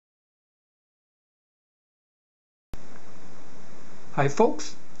Hi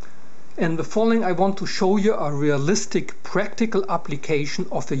folks, in the following I want to show you a realistic practical application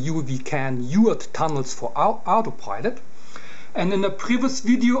of the UAVCAN UART tunnels for ArduPilot. And in a previous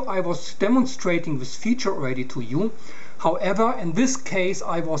video I was demonstrating this feature already to you. However, in this case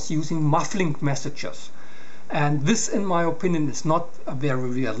I was using muffling messages. And this, in my opinion, is not a very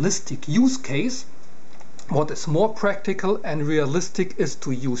realistic use case. What is more practical and realistic is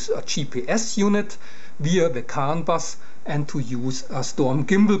to use a GPS unit via the CAN bus and to use a Storm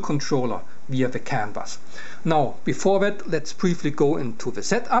Gimbal controller via the CAN bus. Now, before that, let's briefly go into the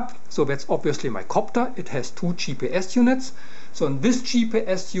setup. So that's obviously my copter. It has two GPS units. So this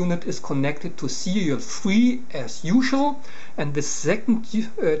GPS unit is connected to serial 3 as usual, and the second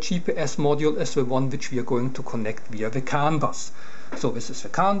GPS module is the one which we are going to connect via the CAN bus. So this is the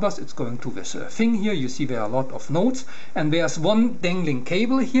CAN bus. It's going to this thing here. You see there are a lot of nodes, and there's one dangling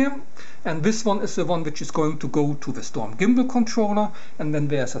cable here, and this one is the one which is going to go to the Storm Gimbal controller, and then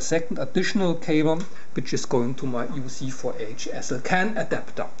there's a second additional cable which is going to my UC4H CAN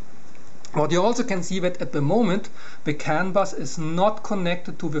adapter. What you also can see that at the moment the CAN bus is not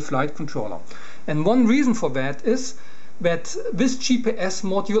connected to the flight controller, and one reason for that is that this GPS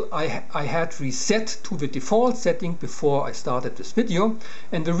module I had reset to the default setting before I started this video,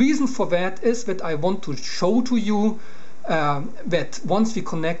 and the reason for that is that I want to show to you that once we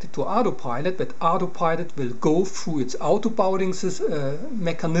connect it to ArduPilot, that ArduPilot will go through its auto-bounding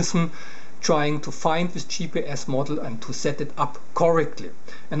mechanism, trying to find this GPS model and to set it up correctly.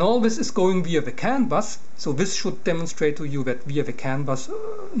 And all this is going via the CAN bus, so this should demonstrate to you that via the CAN bus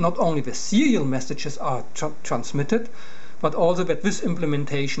not only the serial messages are transmitted, but also that this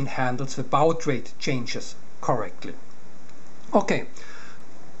implementation handles the baud rate changes correctly. Okay,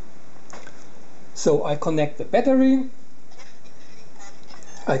 so I connect the battery,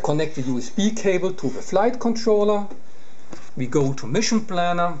 I connect the USB cable to the flight controller, we go to Mission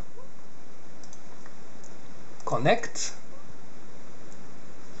Planner, connect.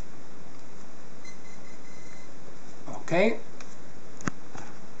 Okay.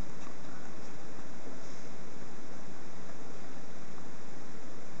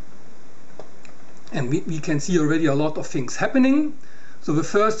 And we can see already a lot of things happening. So the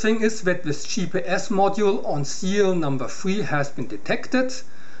first thing is that this GPS module on serial number 3 has been detected,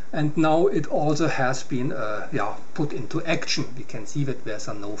 and now it also has been put into action. We can see that there's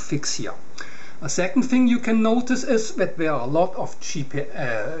a no fix here. A second thing you can notice is that there are a lot of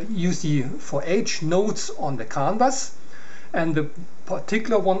UC4H nodes on the CAN bus, and the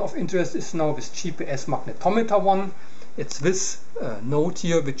particular one of interest is now this GPS-Magnetometer one. It's this node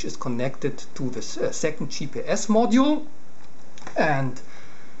here which is connected to this second GPS module, and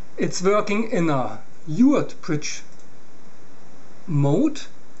it's working in a UART bridge mode,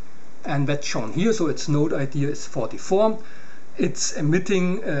 and that's shown here. So its node ID is 44. It's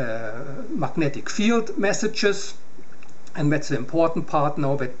emitting magnetic field messages, and that's the important part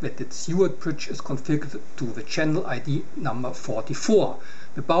now, that its UART bridge is configured to the channel ID number 44.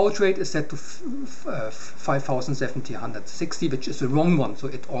 The baud rate is set to 5760, which is the wrong one, so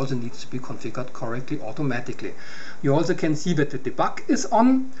it also needs to be configured correctly automatically. You also can see that the debug is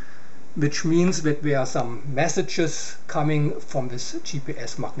on, which means that there are some messages coming from this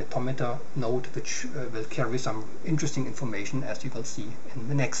GPS magnetometer node, which will carry some interesting information, as you will see in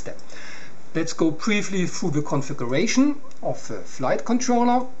the next step. Let's go briefly through the configuration of the flight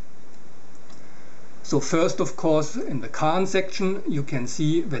controller. So first, of course, in the CAN section you can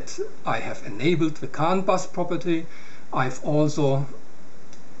see that I have enabled the CAN bus property. I've also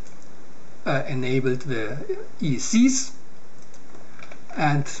enabled the ECs.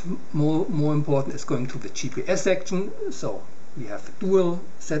 And more important is going to the GPS section. So we have a dual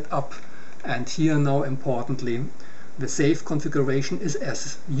setup, and here now importantly the save configuration is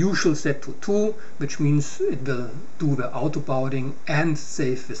as usual set to 2, which means it will do the auto-bounding and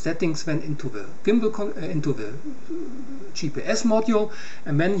save the settings then into the gimbal into the GPS module.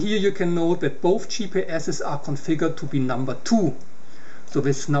 And then here you can note that both GPSs are configured to be number 2. So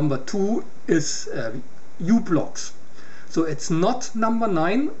this number 2 is U-blocks. So it's not number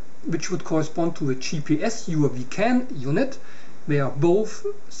 9, which would correspond to a GPS UAVCAN unit. They are both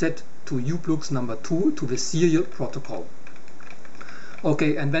set to U-blocks number 2 to the serial protocol.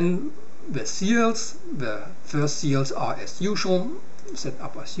 Okay, and then the serials, the first serials are as usual, set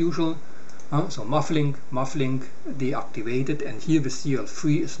up as usual. So muffling deactivated, and here the serial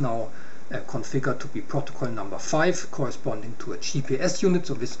 3 is now configured to be protocol number 5, corresponding to a GPS unit.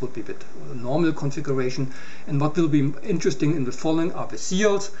 So this would be the normal configuration. And what will be interesting in the following are the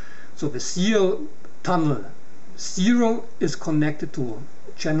serials. So the serial tunnel 0 is connected to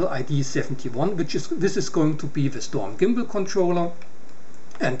channel ID 71, this is going to be the Storm gimbal controller,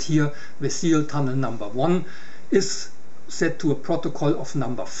 and here the serial tunnel number 1 is set to a protocol of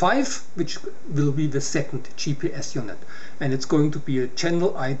number 5, which will be the second GPS unit, and it's going to be a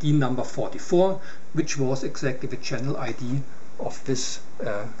channel ID number 44, which was exactly the channel ID of this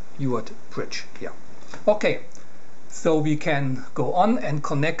UART bridge here. Okay, so we can go on and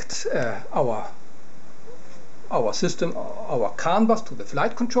connect our system, our CAN bus, to the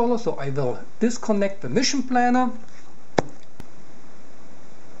flight controller. So I will disconnect the mission planner.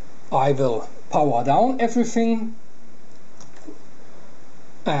 I will power down everything,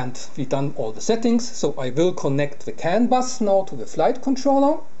 and we've done all the settings. So I will connect the CAN bus now to the flight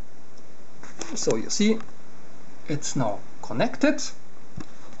controller. So you see it's now connected,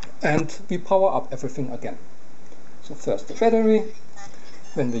 and we power up everything again. So first the battery,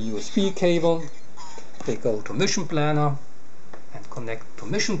 then the USB cable. They go to mission planner and connect to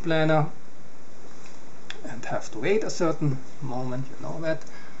mission planner, and have to wait a certain moment, you know that.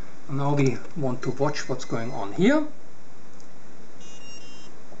 And now we want to watch what's going on here.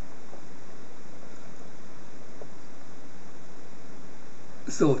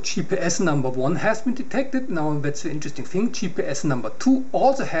 So GPS number 1 has been detected. Now that's the interesting thing. GPS number 2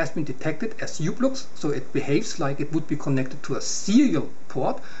 also has been detected as U-blocks, so it behaves like it would be connected to a serial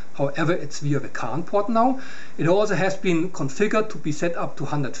port. However, it's via the CAN port now. It also has been configured to be set up to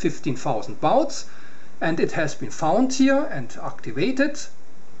 115,000 bauds, and it has been found here and activated.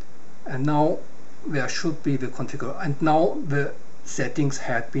 And now there should be the configure, and now the settings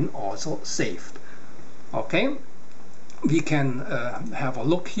had been also saved. Okay. We can have a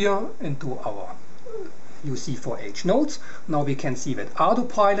look here into our UC4H nodes. Now we can see that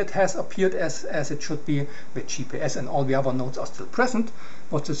ArduPilot has appeared as it should be, with GPS, and all the other nodes are still present.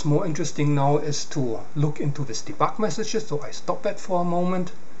 What is more interesting now is to look into this debug messages. So I stop that for a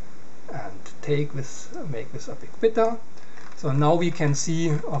moment and make this a bit bigger. So now we can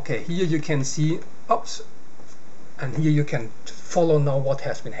see, okay, here you can see, oops, and here you can follow now what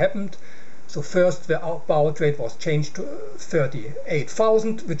has been happened. So first the baud rate was changed to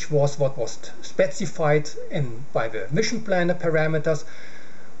 38,000, which was what was specified by the mission planner parameters.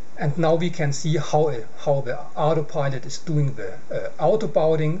 And now we can see how the ArduPilot is doing the auto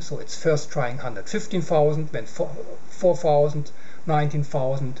bauding. So it's first trying 115,000, then 4,000,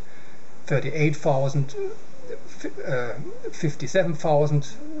 19,000, 38,000, 57,000,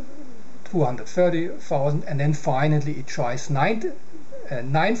 230,000, and then finally it tries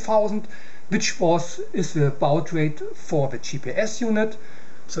 9,000. Which is the baud rate for the GPS unit.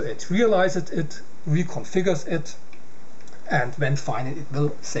 So it realizes it, reconfigures it, and then finally it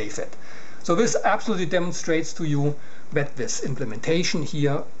will save it. So this absolutely demonstrates to you that this implementation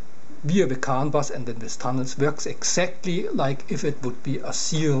here via the CAN bus and then this tunnels works exactly like if it would be a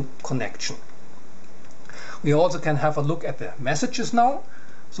serial connection. We also can have a look at the messages now.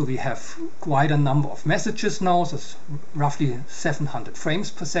 So we have quite a number of messages now, so it's roughly 700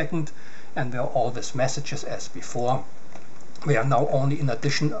 frames per second. And there are all these messages as before. We are now only in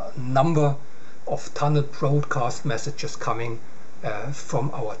addition a number of tunnel broadcast messages coming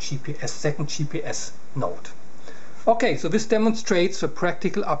from our second GPS node. Okay, so this demonstrates the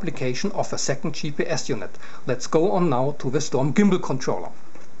practical application of a second GPS unit. Let's go on now to the Storm gimbal controller.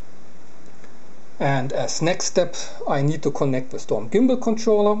 And as next step, I need to connect the Storm gimbal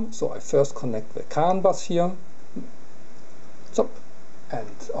controller. So I first connect the CAN bus here. So, and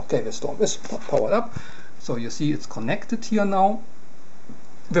okay, the Storm is powered up. So you see it's connected here now.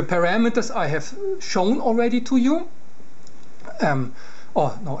 The parameters I have shown already to you.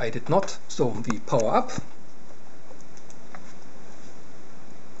 Oh, no, I did not. So we power up.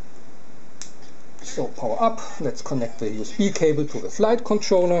 So power up. Let's connect the USB cable to the flight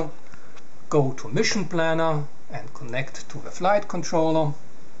controller. Go to mission planner and connect to the flight controller.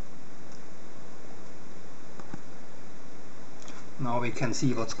 Now we can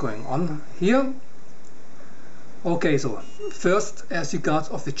see what's going on here. Okay, so first, as regards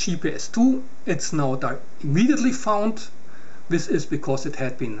of the GPS2, it's now immediately found. This is because it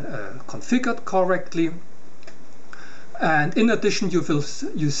had been configured correctly. And in addition, you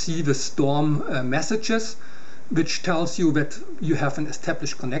see the Storm messages, which tells you that you have an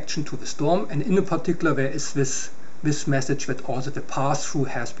established connection to the Storm. And in particular, there is this message that also the pass-through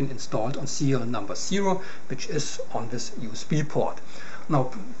has been installed on serial number 0, which is on this USB port.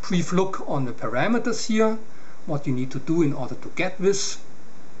 Now, brief look on the parameters here, what you need to do in order to get this.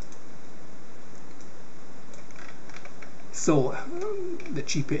 So the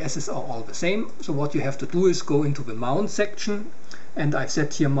GPSs are all the same. So what you have to do is go into the mount section, and I've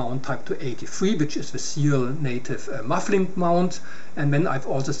set here mount type to 83, which is the serial native muffling mount, and then I've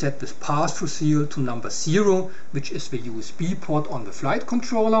also set this pass-through serial to number 0, which is the USB port on the flight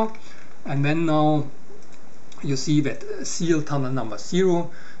controller. And then now you see that serial tunnel number 0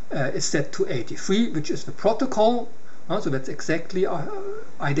 is set to 83, which is the protocol. So that's exactly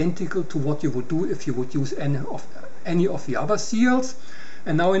identical to what you would do if you would use any of the other serials.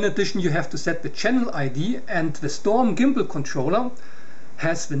 And now in addition you have to set the channel ID, and the Storm Gimbal controller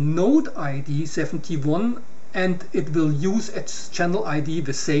has the node ID 71, and it will use its channel ID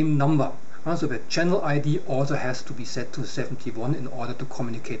the same number. So the channel ID also has to be set to 71 in order to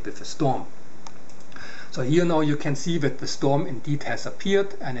communicate with the Storm. So here now you can see that the Storm indeed has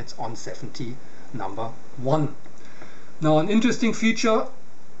appeared, and it's on 70 number 1. Now an interesting feature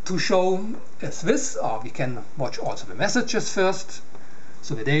to show is this. We can watch also the messages first.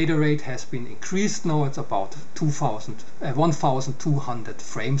 So the data rate has been increased. Now it's about 1200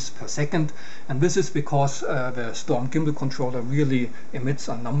 frames per second, and this is because the Storm Gimbal controller really emits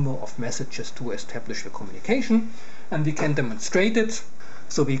a number of messages to establish the communication, and we can demonstrate it.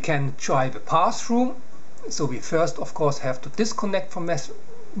 So we can try the pass-through. So we first of course have to disconnect from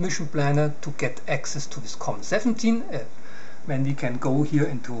Mission Planner to get access to this COM17. Then we can go here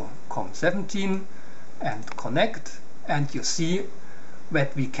into COM17 and connect, and you see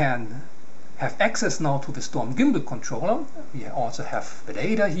that we can have access now to the Storm Gimbal controller. We also have the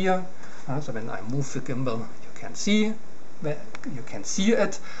data here. So when I move the gimbal, you can see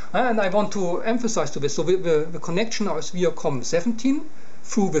it. And I want to emphasize to this, so the connection now is via COM17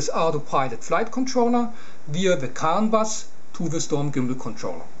 through this ArduPilot flight controller via the CAN bus to the Storm Gimbal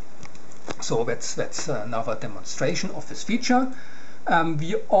controller. So that's another demonstration of this feature.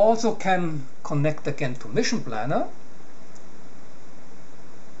 We also can connect again to Mission Planner.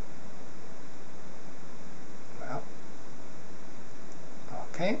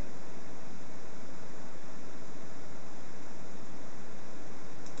 Okay.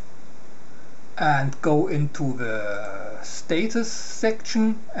 And go into the status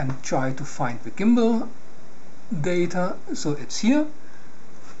section and try to find the gimbal data. So it's here.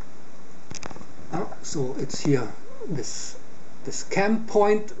 So it's here, this cam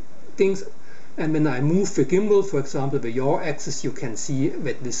point things, and when I move the gimbal, for example the yaw axis, you can see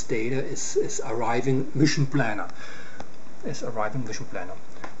that this data is arriving Mission Planner.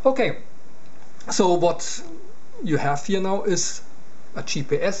 Okay, so what you have here now is a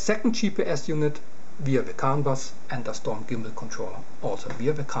second GPS unit via the CAN bus, and a Storm Gimbal controller also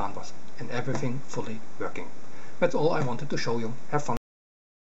via the CAN bus, and everything fully working. That's all I wanted to show you. Have fun.